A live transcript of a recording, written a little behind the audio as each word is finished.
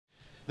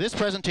This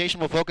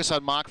presentation will focus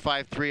on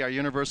MachFive 3, our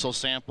universal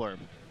sampler.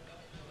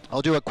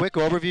 I'll do a quick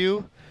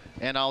overview,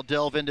 and I'll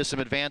delve into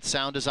some advanced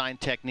sound design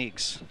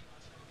techniques.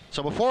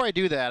 So before I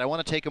do that, I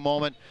want to take a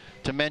moment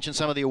to mention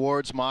some of the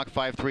awards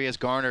MachFive 3 has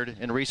garnered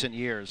in recent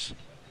years.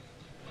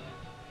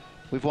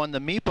 We've won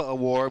the MIPA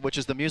Award, which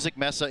is the Music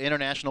Messe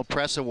International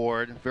Press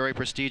Award, very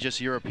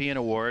prestigious European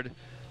award.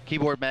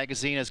 Keyboard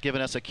Magazine has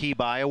given us a Key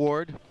Buy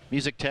Award.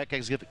 Music Tech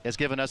has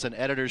given us an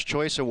Editor's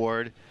Choice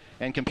Award.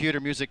 And Computer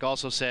Music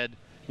also said,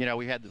 you know,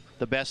 we had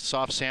the best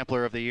soft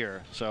sampler of the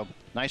year. So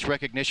nice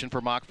recognition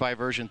for MachFive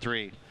version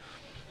 3.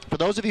 For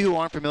those of you who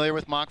aren't familiar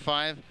with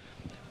MachFive,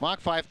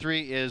 MachFive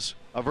 3 is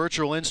a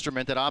virtual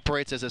instrument that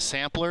operates as a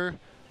sampler,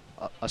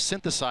 a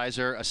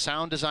synthesizer, a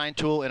sound design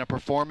tool, and a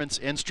performance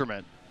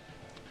instrument.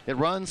 It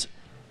runs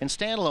in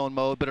standalone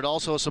mode, but it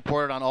also is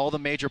supported on all the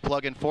major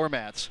plug-in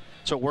formats.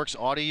 So it works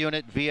audio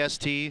unit,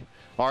 VST,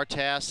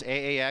 RTAS,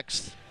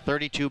 AAX,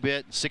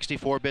 32-bit,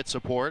 64-bit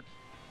support.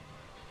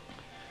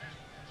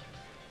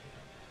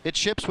 It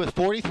ships with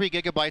 43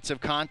 gigabytes of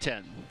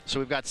content.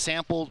 So we've got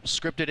sampled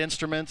scripted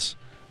instruments,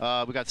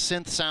 we've got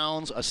synth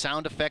sounds, a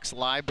sound effects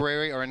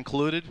library are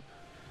included.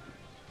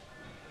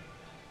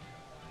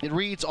 It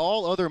reads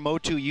all other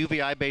MOTU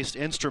UVI-based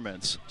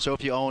instruments. So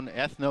if you own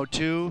Ethno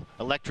 2,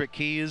 Electric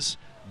Keys,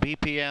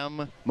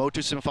 BPM,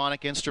 MOTU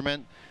Symphonic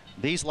Instrument,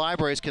 these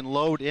libraries can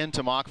load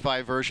into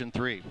MachFive version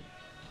 3.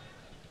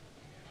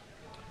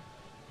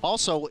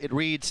 Also, it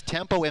reads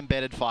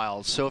tempo-embedded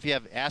files. So if you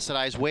have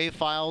acidized wave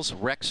files,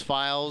 Rex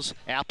files,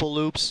 Apple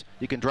loops,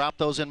 you can drop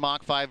those in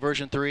MachFive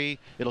version 3.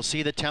 It'll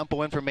see the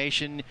tempo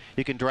information.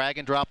 You can drag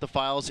and drop the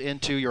files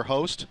into your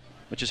host,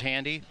 which is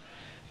handy.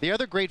 The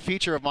other great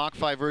feature of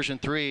MachFive version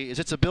 3 is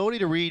its ability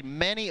to read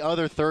many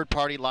other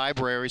third-party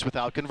libraries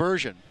without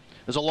conversion.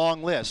 There's a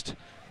long list.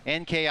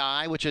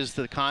 NKI, which is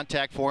the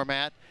contact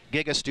format,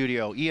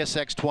 GigaStudio,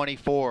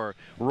 ESX24,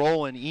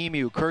 Roland,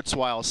 Emu,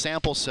 Kurzweil,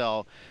 Sample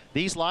Cell.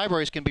 These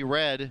libraries can be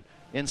read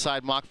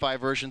inside MachFive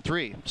version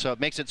 3, so it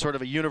makes it sort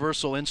of a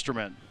universal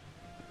instrument.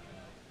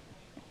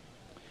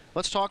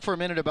 Let's talk for a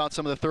minute about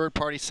some of the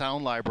third-party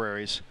sound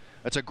libraries.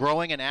 It's a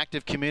growing and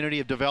active community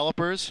of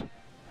developers.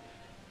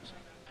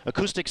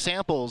 Acoustic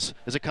Samples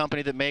is a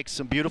company that makes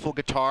some beautiful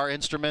guitar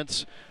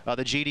instruments, the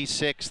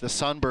GD6, the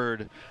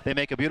Sunbird. They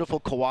make a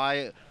beautiful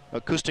Kawai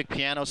acoustic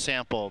piano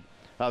sample.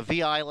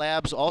 VI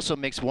Labs also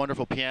makes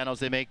wonderful pianos.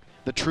 They make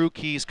the True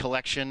Keys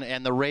collection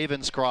and the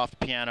Ravenscroft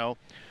piano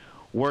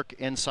work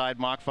inside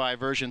MachFive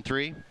version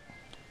 3.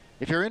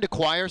 If you're into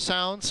choir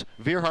sounds,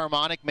 Veer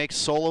Harmonic makes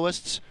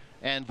soloists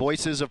and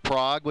Voices of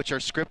Prague, which are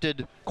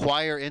scripted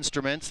choir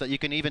instruments that you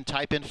can even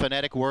type in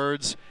phonetic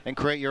words and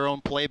create your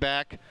own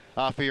playback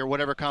for your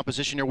whatever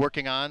composition you're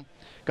working on.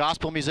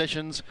 Gospel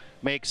Musicians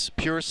makes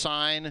Pure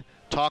Sign,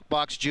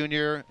 Talkbox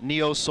Junior,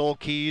 Neo Soul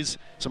Keys,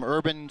 some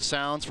urban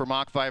sounds for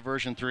MachFive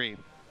version 3.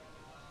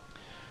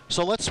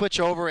 So let's switch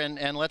over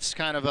and let's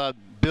kind of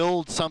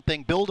build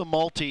a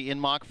multi in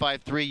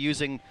MachFive 3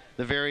 using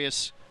the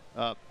various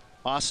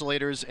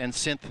oscillators and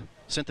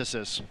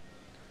synthesis.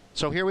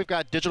 So here we've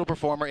got Digital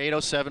Performer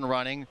 807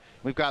 running.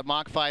 We've got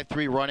MachFive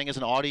 3 running as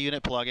an audio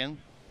unit plugin.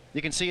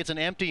 You can see it's an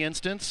empty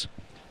instance.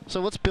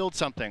 So let's build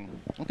something.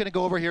 I'm going to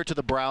go over here to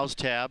the Browse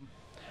tab,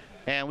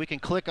 and we can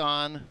click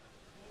on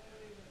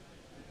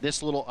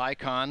this little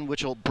icon,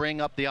 which will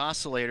bring up the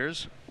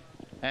oscillators.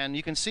 And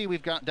you can see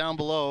we've got down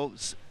below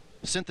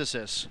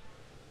synthesis.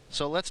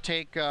 So let's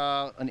take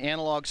an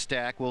analog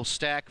stack. We'll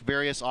stack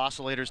various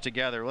oscillators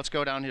together. Let's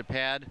go down to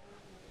pad,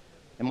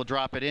 and we'll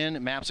drop it in.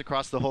 It maps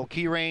across the whole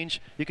key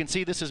range. You can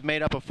see this is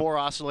made up of 4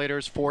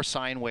 oscillators, 4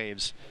 sine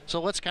waves.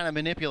 So let's kind of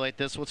manipulate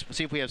this. Let's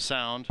see if we have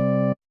sound.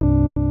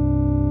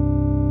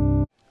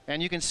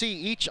 And you can see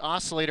each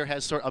oscillator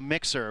has sort of a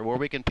mixer where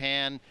we can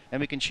pan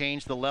and we can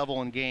change the level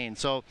and gain.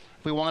 So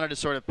if we wanted to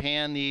sort of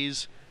pan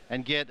these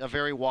and get a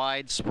very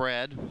wide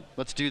spread,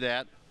 let's do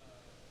that.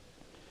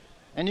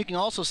 And you can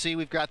also see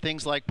we've got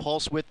things like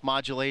pulse width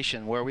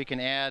modulation, where we can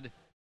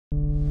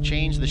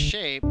change the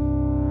shape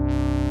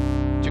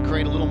to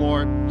create a little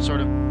more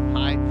sort of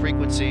high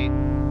frequency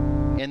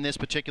in this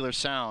particular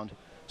sound.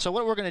 So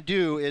what we're going to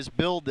do is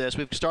build this.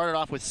 We've started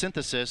off with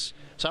synthesis,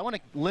 so I want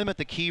to limit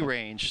the key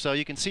range. So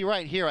you can see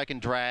right here I can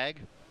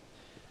drag,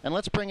 and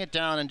let's bring it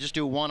down and just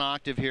do 1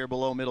 octave here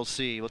below middle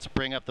C. Let's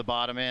bring up the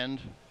bottom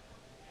end.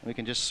 We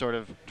can just sort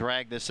of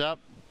drag this up.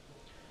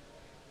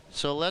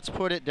 So let's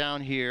put it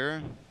down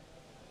here,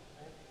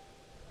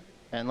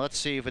 and let's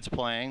see if it's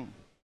playing.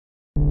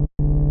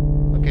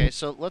 Okay,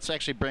 so let's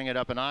actually bring it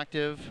up an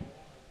octave.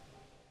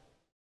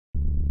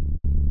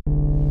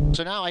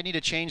 So now I need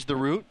to change the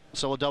root,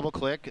 so we'll double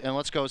click and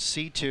let's go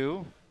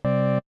C2.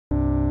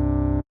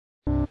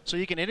 So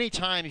you can, at any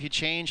time, if you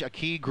change a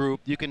key group,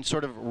 you can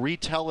sort of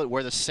retell it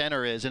where the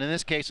center is. And in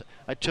this case,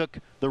 I took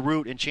the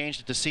root and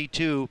changed it to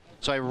C2,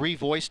 so I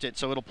revoiced it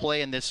so it'll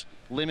play in this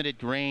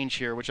limited range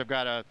here, which I've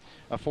got a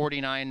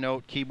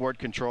 49-note keyboard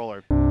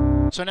controller.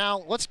 So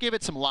now let's give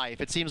it some life.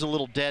 It seems a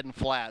little dead and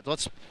flat.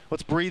 Let's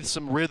breathe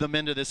some rhythm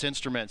into this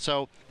instrument.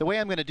 So the way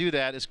I'm going to do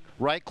that is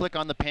right-click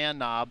on the pan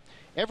knob.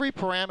 Every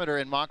parameter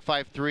in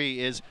MachFive 3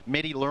 is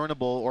MIDI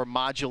learnable or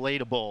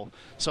modulatable.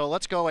 So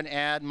let's go and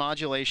add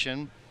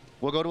modulation.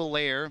 We'll go to a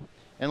layer,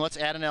 and let's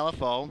add an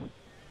LFO.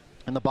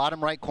 In the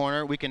bottom right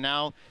corner, we can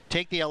now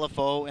take the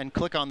LFO and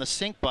click on the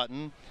sync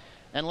button.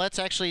 And let's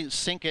actually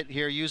sync it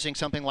here using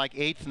something like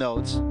eighth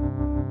notes.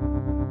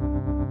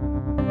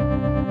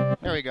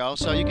 There we go.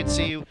 So you can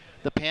see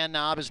the pan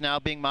knob is now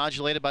being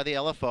modulated by the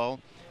LFO.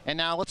 And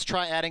now let's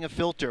try adding a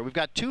filter. We've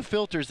got two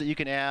filters that you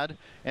can add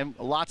and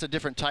lots of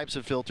different types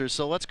of filters.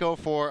 So let's go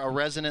for a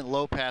resonant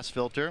low-pass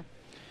filter.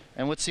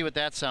 And let's see what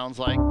that sounds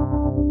like.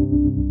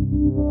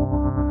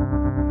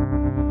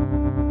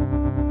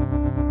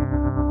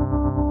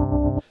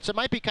 So it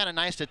might be kind of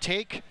nice to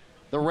take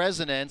the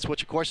resonance,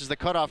 which of course is the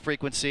cutoff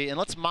frequency, and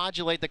let's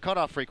modulate the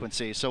cutoff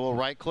frequency. So we'll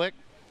right-click,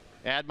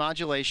 add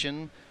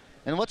modulation.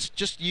 And let's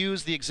just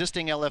use the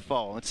existing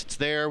LFO. It's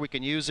there, we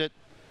can use it.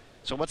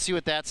 So let's see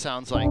what that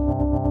sounds like.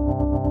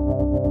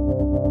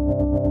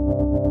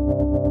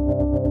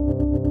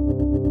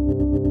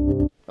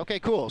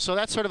 Okay, cool. So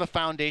that's sort of a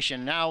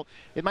foundation. Now,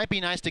 it might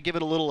be nice to give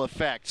it a little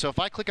effect. So if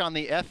I click on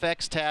the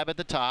FX tab at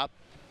the top,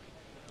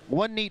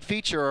 one neat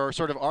feature or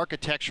sort of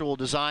architectural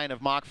design of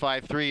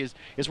MachFive 3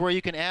 is where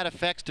you can add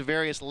effects to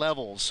various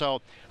levels.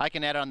 So I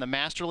can add it on the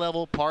master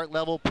level, part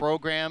level,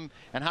 program,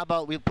 and how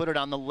about we put it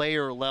on the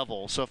layer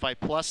level. So if I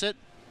plus it,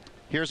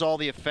 here's all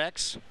the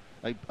effects.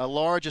 A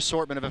large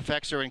assortment of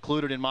effects are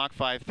included in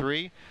MachFive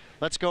 3.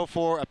 Let's go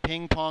for a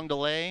ping-pong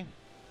delay.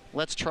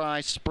 Let's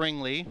try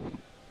springly.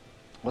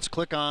 Let's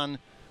click on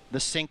the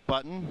sync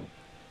button.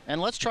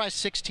 And let's try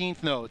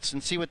 16th notes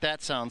and see what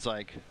that sounds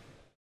like.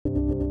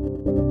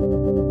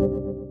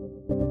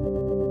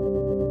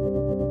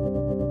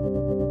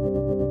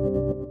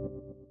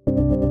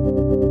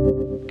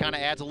 Kind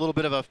of adds a little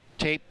bit of a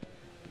tape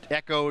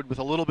echoed with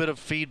a little bit of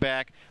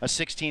feedback, a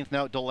 16th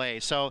note delay.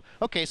 So,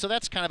 okay, so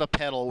that's kind of a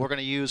pedal we're going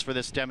to use for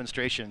this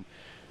demonstration.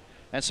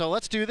 And so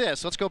let's do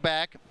this. Let's go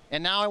back,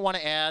 and now I want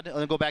to add,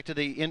 I'll go back to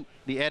the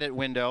edit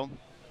window.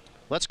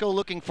 Let's go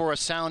looking for a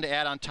sound to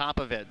add on top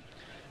of it.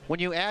 When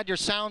you add your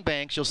sound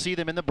banks, you'll see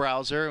them in the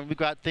browser, and we've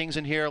got things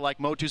in here like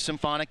MOTU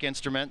symphonic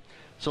instrument.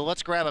 So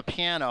let's grab a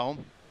piano,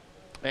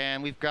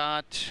 and we've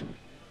got,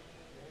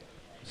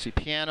 let's see,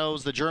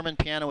 pianos. The German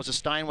piano is a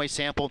Steinway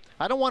sample.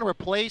 I don't want to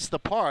replace the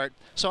part,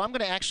 so I'm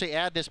going to actually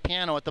add this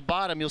piano. At the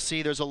bottom, you'll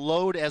see there's a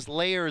Load as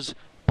Layers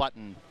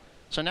button.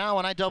 So now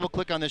when I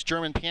double-click on this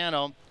German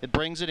piano, it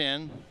brings it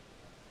in.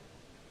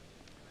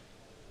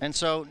 And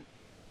so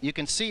you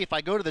can see if I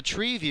go to the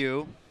tree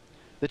view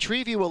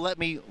will let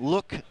me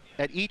look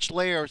at each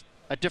layer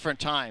at different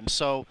times.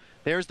 So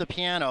there's the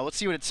piano. Let's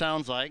see what it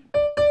sounds like.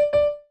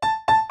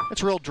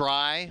 It's real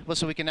dry.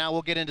 So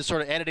we'll get into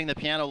sort of editing the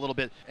piano a little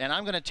bit. And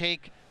I'm going to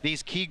take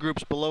these key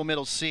groups below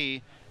middle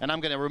C, and I'm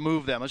going to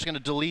remove them. I'm just going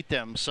to delete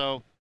them.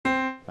 So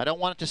I don't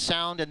want it to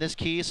sound in this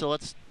key, so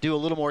let's do a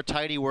little more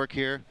tidy work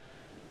here.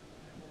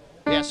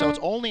 Yeah, so it's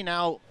only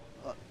now,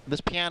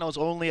 this piano is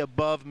only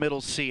above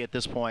middle C at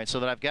this point, so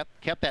that I've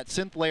kept that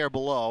synth layer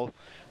below.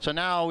 So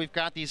now we've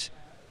got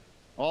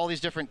all these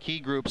different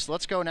key groups.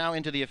 Let's go now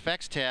into the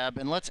effects tab,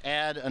 and let's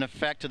add an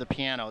effect to the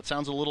piano. It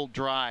sounds a little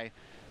dry.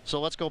 So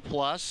let's go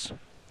plus,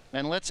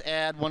 and let's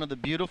add one of the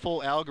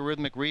beautiful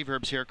algorithmic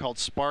reverbs here called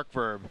Spark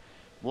Verb,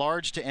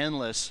 large to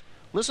endless.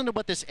 Listen to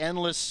what this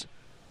endless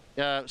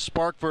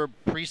Spark Verb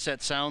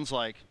preset sounds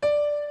like.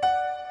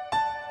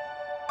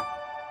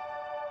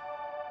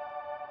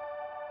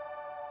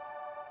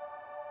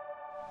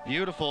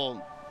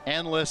 Beautiful,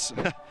 endless,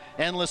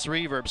 endless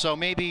reverb. So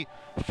maybe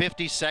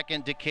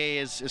 50-second decay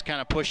is kind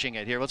of pushing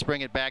it here. Let's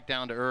bring it back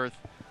down to earth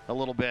a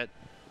little bit,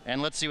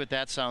 and let's see what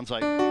that sounds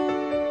like.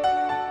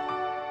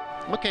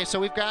 Okay, so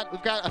we've got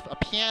a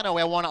piano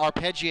I want to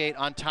arpeggiate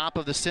on top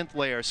of the synth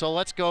layer. So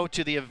let's go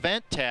to the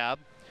Event tab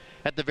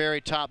at the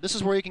very top. This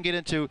is where you can get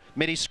into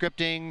MIDI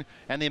scripting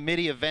and the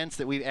MIDI events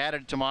that we've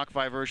added to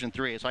MachFive version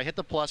 3. So I hit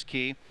the plus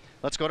key.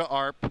 Let's go to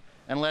ARP,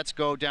 and let's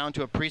go down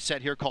to a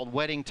preset here called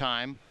Wedding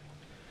Time.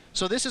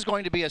 So this is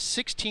going to be a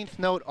 16th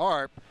note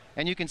ARP,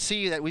 and you can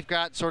see that we've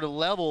got sort of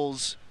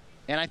levels,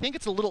 and I think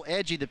it's a little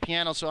edgy, the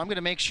piano, so I'm going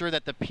to make sure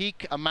that the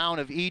peak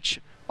amount of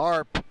each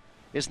ARP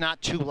is not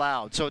too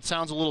loud, so it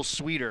sounds a little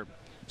sweeter.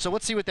 So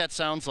let's see what that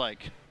sounds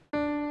like.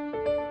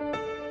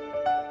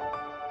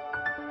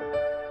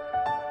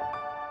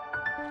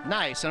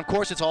 Nice, and of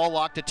course it's all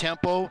locked to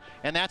tempo,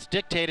 and that's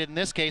dictated in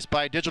this case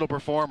by a digital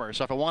performer.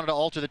 So if I wanted to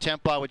alter the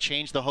tempo, I would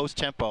change the host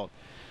tempo.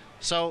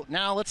 So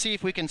now let's see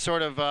if we can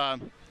sort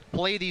of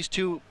play these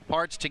two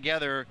parts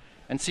together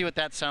and see what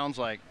that sounds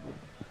like.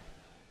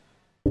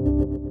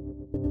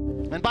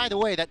 And by the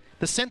way, the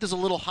synth is a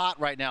little hot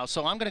right now,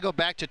 so I'm going to go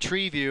back to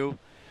tree view,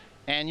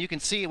 and you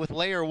can see with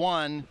layer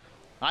 1,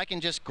 I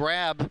can just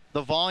grab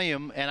the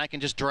volume and I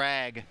can just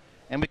drag,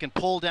 and we can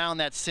pull down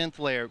that synth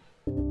layer.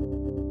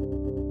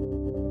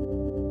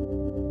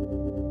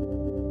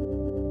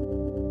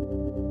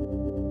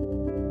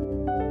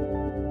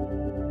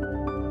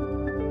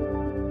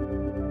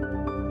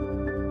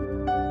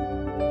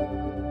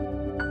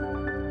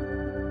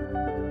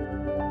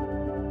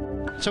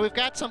 So we've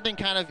got something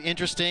kind of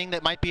interesting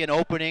that might be an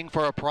opening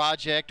for a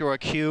project or a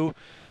cue.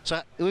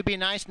 So it would be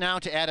nice now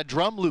to add a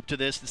drum loop to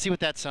this to see what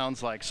that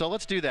sounds like. So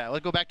let's do that.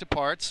 Let's go back to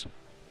parts.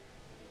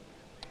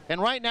 And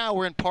right now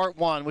we're in part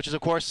 1, which is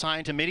of course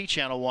signed to MIDI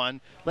channel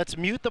 1. Let's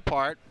mute the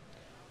part,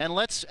 and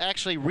let's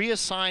actually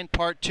reassign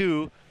part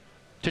 2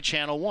 to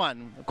channel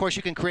 1. Of course,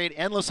 you can create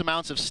endless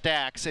amounts of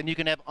stacks, and you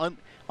can have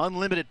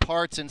unlimited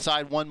parts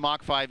inside one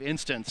MachFive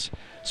instance.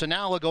 So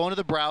now we'll go into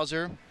the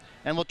browser,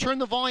 and we'll turn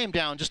the volume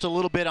down just a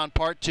little bit on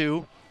part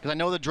 2, because I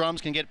know the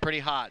drums can get pretty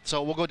hot.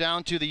 So we'll go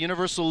down to the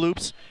Universal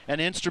Loops and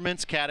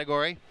Instruments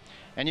category,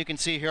 and you can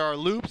see here are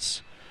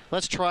loops.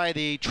 Let's try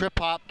the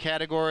trip-hop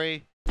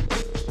category.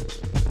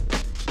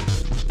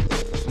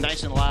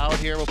 Nice and loud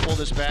here. We'll pull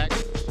this back.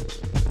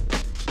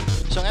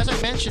 So as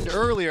I mentioned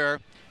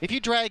earlier, if you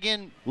drag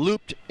in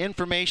looped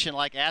information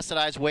like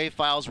acidized wave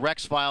files,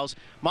 Rex files,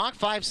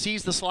 MachFive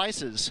sees the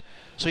slices.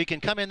 So you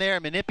can come in there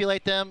and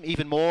manipulate them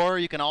even more.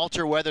 You can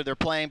alter whether they're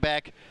playing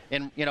back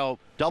in,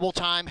 double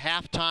time,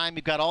 half time.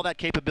 You've got all that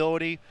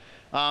capability.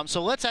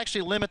 So let's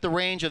actually limit the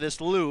range of this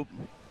loop.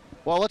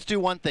 Well, let's do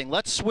one thing.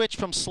 Let's switch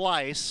from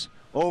slice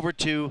over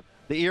to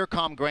the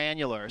IRCAM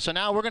granular. So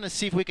now we're going to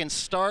see if we can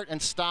start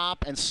and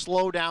stop and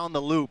slow down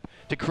the loop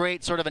to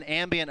create sort of an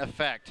ambient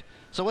effect.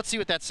 So let's see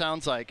what that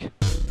sounds like.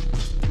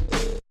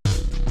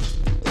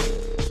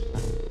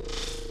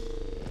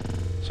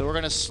 So we're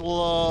going to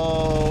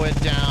slow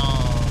it down.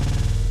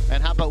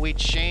 And how about we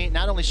change,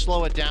 not only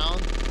slow it down,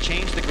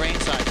 change the grain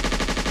size.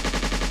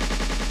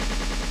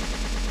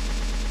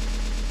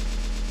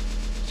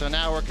 So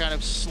now we're kind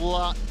of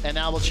slow, and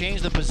now we'll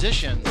change the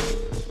position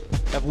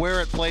of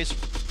where it plays.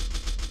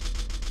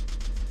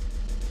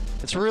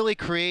 It's really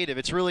creative.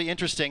 It's really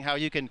interesting how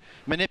you can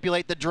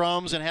manipulate the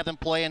drums and have them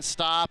play and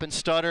stop and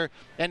stutter.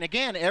 And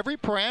again, every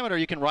parameter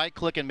you can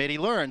right-click and MIDI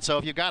learn. So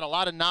if you've got a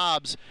lot of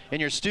knobs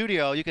in your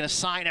studio, you can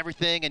assign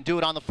everything and do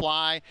it on the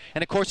fly.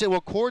 And of course, it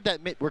will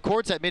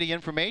records that MIDI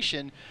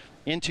information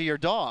into your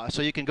DAW.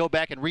 So you can go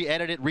back and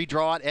re-edit it,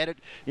 redraw it, edit,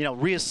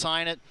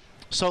 reassign it.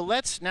 So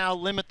let's now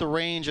limit the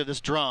range of this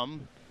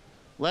drum.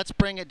 Let's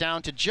bring it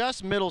down to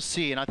just middle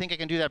C. And I think I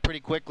can do that pretty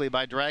quickly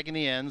by dragging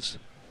the ends.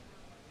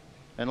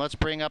 And let's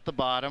bring up the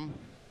bottom.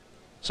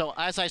 So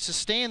as I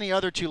sustain the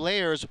other 2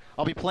 layers,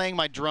 I'll be playing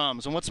my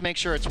drums. And let's make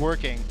sure it's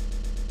working.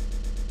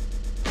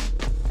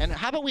 And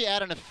how about we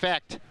add an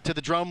effect to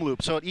the drum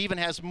loop so it even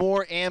has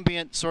more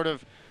ambient sort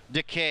of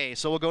decay.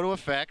 So we'll go to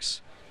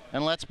Effects,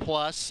 and let's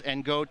plus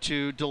and go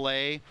to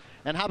Delay.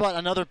 And how about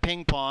another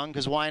ping pong,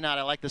 because why not?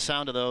 I like the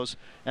sound of those.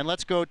 And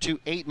let's go to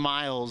 8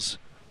 miles.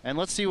 And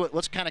let's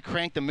kind of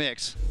crank the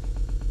mix.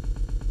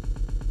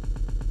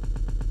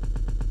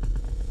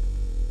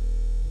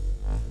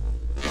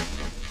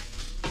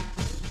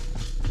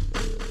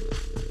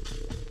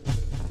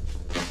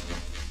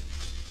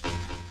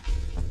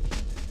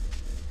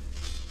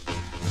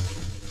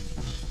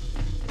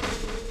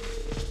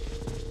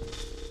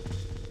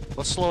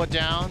 Let's slow it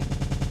down.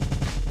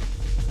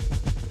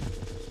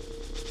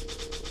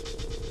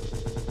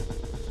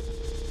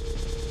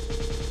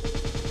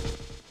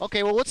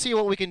 Okay, well, let's see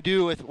what we can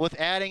do with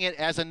adding it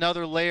as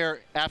another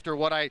layer after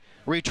what I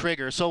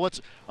re-trigger. So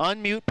let's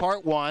unmute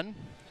part 1,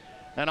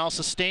 and I'll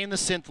sustain the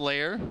synth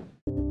layer.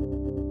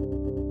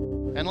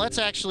 And let's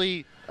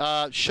actually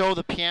show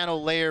the piano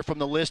layer from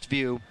the list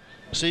view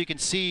so you can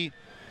see.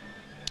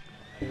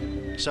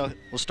 So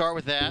we'll start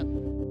with that.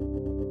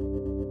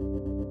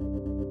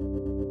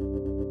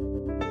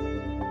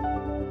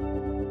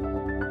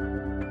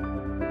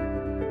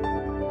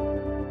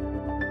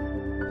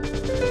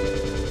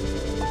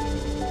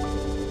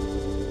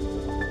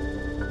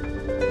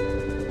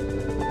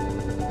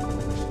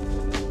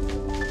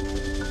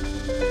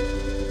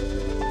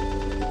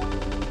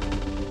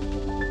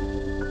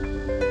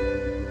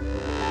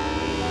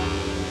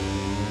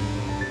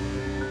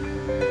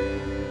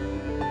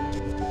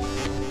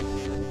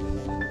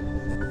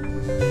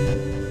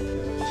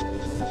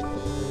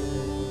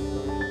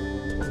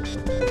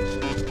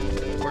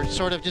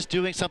 Sort of just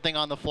doing something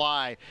on the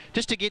fly,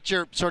 just to get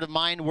your sort of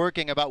mind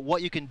working about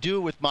what you can do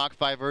with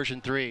MachFive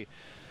version 3.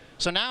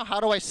 So now how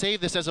do I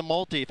save this as a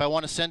multi? If I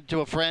want to send it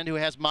to a friend who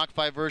has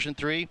MachFive version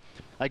 3,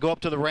 I go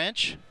up to the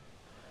wrench.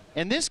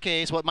 In this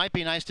case, what might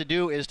be nice to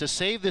do is to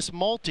save this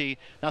multi.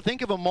 Now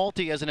think of a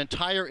multi as an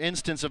entire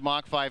instance of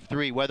MachFive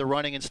 3, whether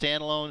running in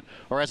standalone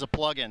or as a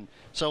plugin.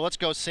 So let's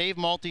go Save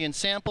Multi in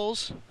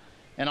Samples,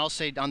 and I'll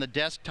say on the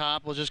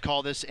desktop, we'll just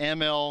call this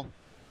ML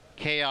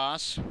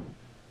Chaos.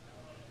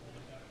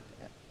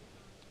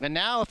 And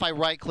now if I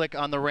right-click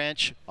on the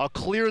wrench, I'll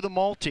clear the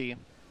multi,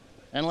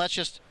 and let's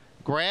just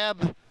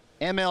grab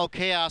ML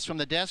Chaos from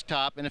the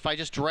desktop, and if I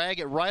just drag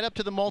it right up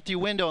to the multi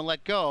window and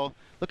let go,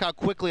 look how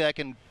quickly I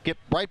can get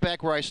right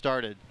back where I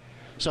started.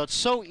 So it's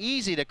so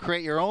easy to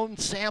create your own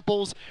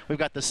samples. We've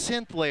got the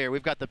synth layer,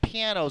 we've got the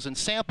pianos and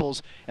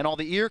samples, and all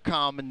the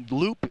IRCAM and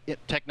loop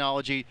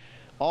technology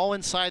all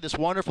inside this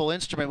wonderful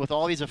instrument with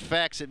all these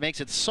effects. It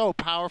makes it so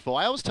powerful.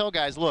 I always tell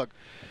guys, look,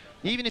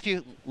 even if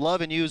you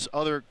love and use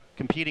other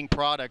competing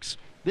products,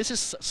 this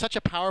is such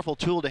a powerful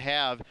tool to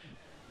have.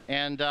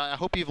 And I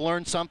hope you've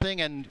learned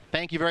something, and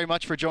thank you very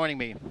much for joining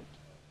me.